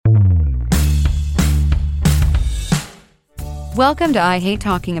Welcome to I Hate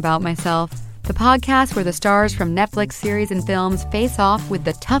Talking About Myself, the podcast where the stars from Netflix series and films face off with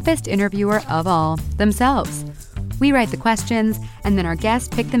the toughest interviewer of all, themselves. We write the questions, and then our guests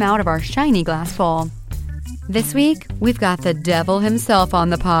pick them out of our shiny glass bowl. This week, we've got the devil himself on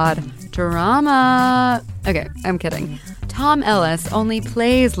the pod. Drama. Okay, I'm kidding. Tom Ellis only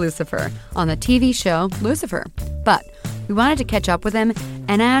plays Lucifer on the TV show Lucifer. But we wanted to catch up with him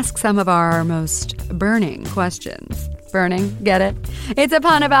and ask some of our most burning questions. Burning, get it? It's a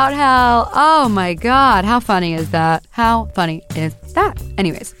pun about hell. Oh my God, how funny is that? How funny is that?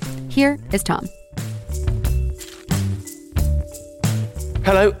 Anyways, here is Tom.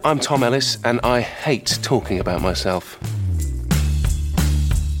 Hello, I'm Tom Ellis, and I hate talking about myself.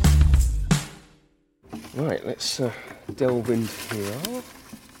 Right, let's delve into here.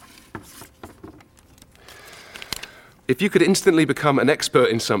 If you could instantly become an expert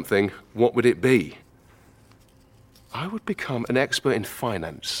in something, what would it be? I would become an expert in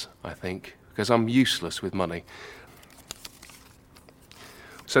finance, I think, because I'm useless with money.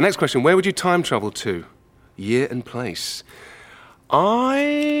 So next question, where would you time travel to? Year and place.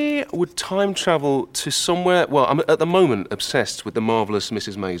 I would time travel to somewhere, well, I'm at the moment obsessed with the marvellous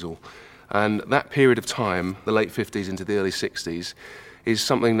Mrs. Maisel. And that period of time, the late 50s into the early 60s, is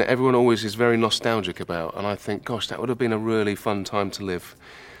something that everyone always is very nostalgic about. And I think, gosh, that would have been a really fun time to live.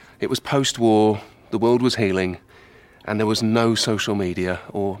 It was post-war, the world was healing, and there was no social media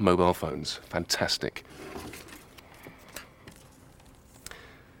or mobile phones. Fantastic.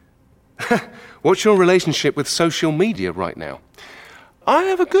 What's your relationship with social media right now? I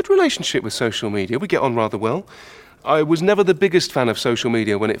have a good relationship with social media. We get on rather well. I was never the biggest fan of social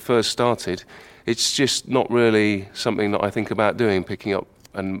media when it first started. It's just not really something that I think about doing, picking up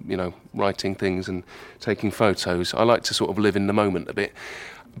and, writing things and taking photos. I like to sort of live in the moment a bit.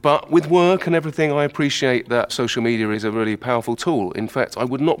 But with work and everything, I appreciate that social media is a really powerful tool. In fact, I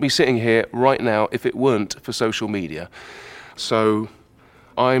would not be sitting here right now if it weren't for social media. So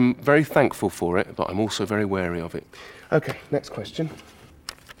I'm very thankful for it, but I'm also very wary of it. Okay, next question.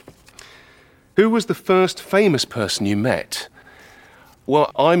 Who was the first famous person you met?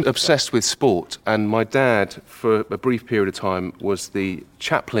 Well, I'm obsessed with sport, and my dad, for a brief period of time, was the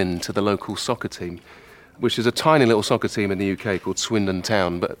chaplain to the local soccer team, which is a tiny little soccer team in the UK called Swindon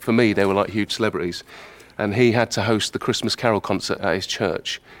Town, but for me they were like huge celebrities. And he had to host the Christmas Carol concert at his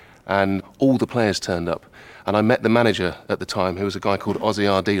church, and all the players turned up. And I met the manager at the time, who was a guy called Ozzy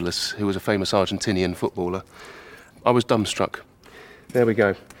Ardiles, who was a famous Argentinian footballer. I was dumbstruck. There we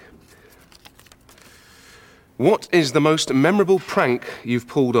go. What is the most memorable prank you've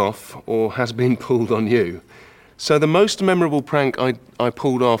pulled off or has been pulled on you? So the most memorable prank I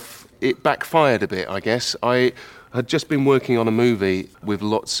pulled off, it backfired a bit, I guess. I had just been working on a movie with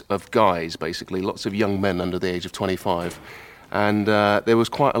lots of guys, basically, lots of young men under the age of 25. And there was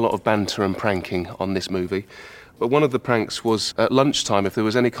quite a lot of banter and pranking on this movie. But one of the pranks was at lunchtime, if there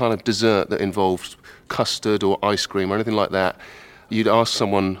was any kind of dessert that involved custard or ice cream or anything like that, you'd ask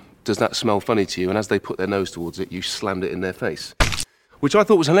someone, does that smell funny to you? And as they put their nose towards it, you slammed it in their face, which I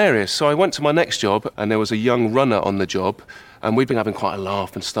thought was hilarious. So I went to my next job, and there was a young runner on the job, and we'd been having quite a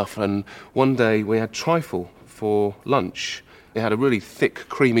laugh and stuff. And one day we had trifle for lunch. It had a really thick,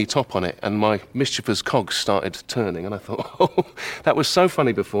 creamy top on it, and my mischievous cogs started turning, and I thought, oh, that was so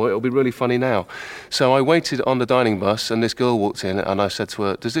funny before, it'll be really funny now. So I waited on the dining bus, and this girl walked in, and I said to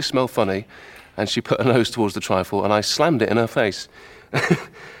her, does this smell funny? And she put her nose towards the trifle, and I slammed it in her face.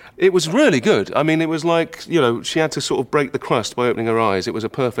 It was really good. I mean, it was like, she had to sort of break the crust by opening her eyes. It was a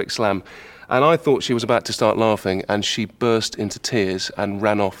perfect slam. And I thought she was about to start laughing, and she burst into tears and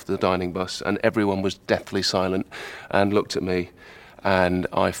ran off the dining bus, and everyone was deathly silent and looked at me, and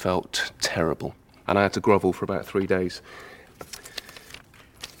I felt terrible. And I had to grovel for about 3 days.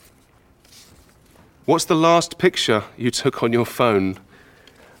 What's the last picture you took on your phone?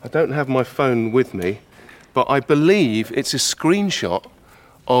 I don't have my phone with me, but I believe it's a screenshot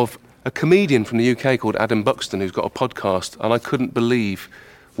of a comedian from the UK called Adam Buxton, who's got a podcast, and I couldn't believe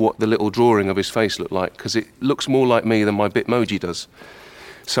what the little drawing of his face looked like, because it looks more like me than my Bitmoji does.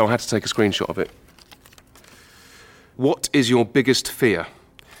 So I had to take a screenshot of it. What is your biggest fear?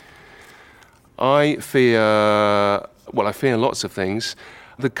 I fear lots of things.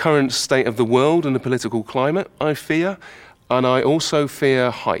 The current state of the world and the political climate, I fear. And I also fear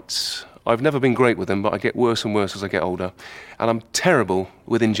heights. I've never been great with them, but I get worse and worse as I get older. And I'm terrible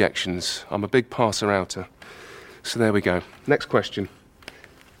with injections. I'm a big passer-outer. So there we go. Next question.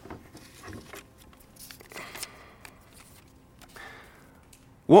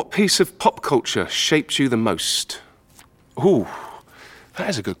 What piece of pop culture shaped you the most? Ooh, that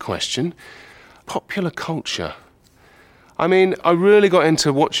is a good question. Popular culture. I mean, I really got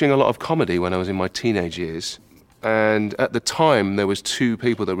into watching a lot of comedy when I was in my teenage years. And at the time, there was two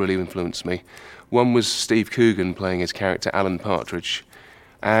people that really influenced me. One was Steve Coogan playing his character Alan Partridge.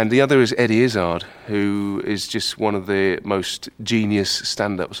 And the other is Eddie Izzard, who is just one of the most genius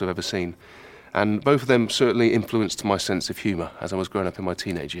stand-ups I've ever seen. And both of them certainly influenced my sense of humour as I was growing up in my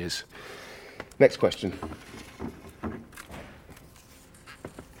teenage years. Next question.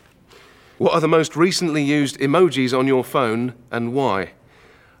 What are the most recently used emojis on your phone and why?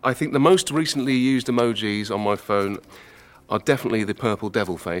 I think the most recently used emojis on my phone are definitely the purple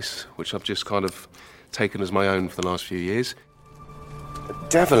devil face, which I've just kind of taken as my own for the last few years. The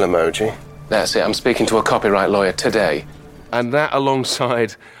devil emoji? That's it, I'm speaking to a copyright lawyer today. And that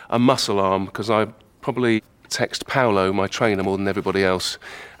alongside a muscle arm, because I probably text Paolo, my trainer, more than everybody else,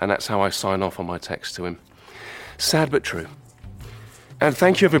 and that's how I sign off on my text to him. Sad but true. And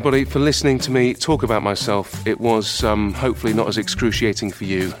thank you, everybody, for listening to me talk about myself. It was hopefully not as excruciating for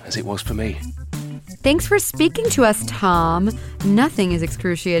you as it was for me. Thanks for speaking to us, Tom. Nothing is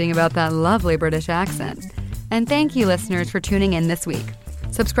excruciating about that lovely British accent. And thank you, listeners, for tuning in this week.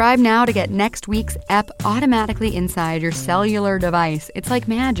 Subscribe now to get next week's ep automatically inside your cellular device. It's like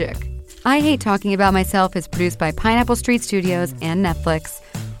magic. I Hate Talking About Myself is produced by Pineapple Street Studios and Netflix.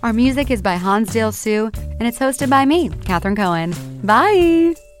 Our music is by Hansdale Sue, and it's hosted by me, Catherine Cohen.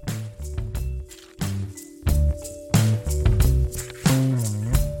 Bye!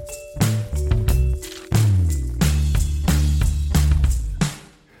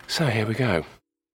 So here we go.